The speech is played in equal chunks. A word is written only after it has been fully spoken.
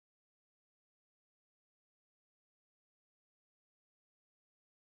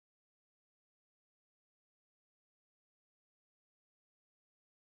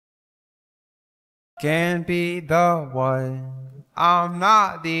Can't be the one. I'm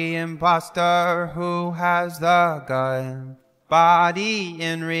not the imposter who has the gun. Body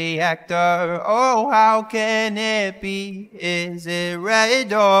in reactor, oh how can it be? Is it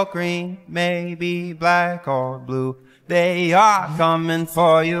red or green? Maybe black or blue. They are coming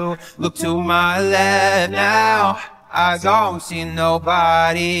for you. Look to my left now, I don't see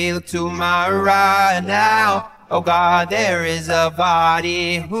nobody. Look to my right now, oh God, there is a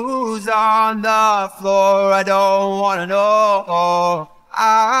body. Who's on the floor? I don't wanna know.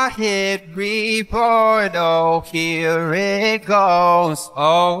 I hit report, oh here it goes.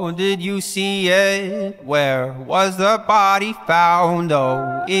 Oh, did you see it? Where was the body found?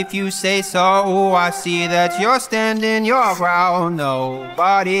 Oh, if you say so, I see that you're standing your ground.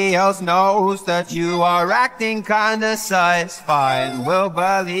 Nobody else knows that you are acting kinda sus. Fine, we'll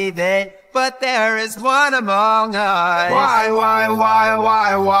believe it, but there is one among us. Why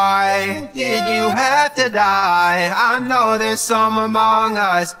did you have to die? I know there's some among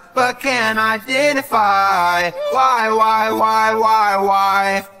us, but can't identify. Why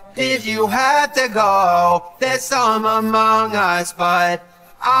did you have to go? There's some among us, but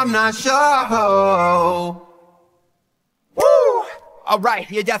I'm not sure. Woo! Alright,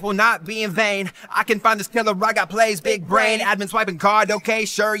 your death will not be in vain. I can find this killer, I got plays, big brain. Admin swiping card, okay,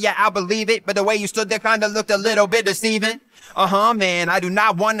 sure, yeah, I'll believe it. But the way you stood there kinda looked a little bit deceiving. Man, I do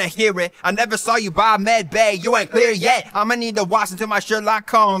not wanna hear it. I never saw you by med bay, you ain't clear yet. I'ma need to watch until my Sherlock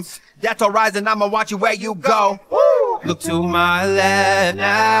comes. That's alright, and I'ma watch you where you go. Woo! Look to my left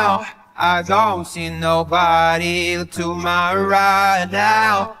now, I don't see nobody. Look to my right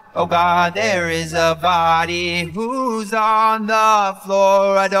now, oh God, there is a body. Who's on the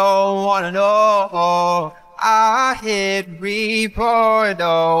floor? I don't wanna know. I hit report,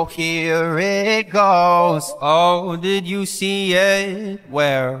 oh here it goes. Oh, did you see it?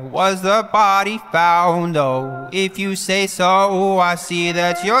 Where was the body found? Oh, if you say so, I see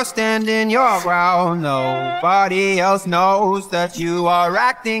that you're standing your ground. Nobody else knows that you are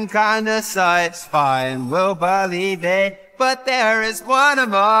acting kinda sus. Fine, we'll believe it, but there is one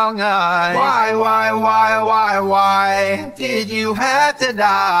among us. Why did you have to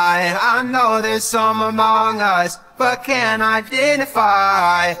die? I know there's some among us, but can't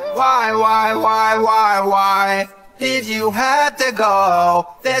identify. Why did you have to go?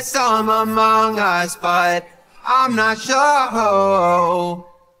 There's some among us, but I'm not sure.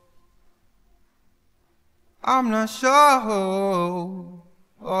 I'm not sure.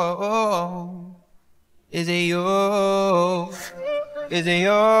 Is it you? Is it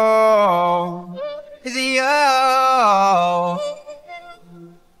you? Is it you?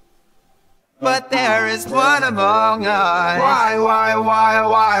 But there is one among us.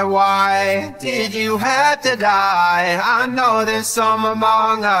 Why did you have to die? I know there's some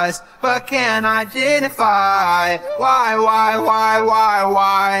among us, but can't identify. Why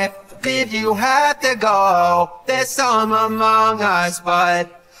did you have to go? There's some among us, but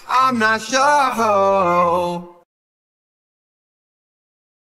I'm not sure.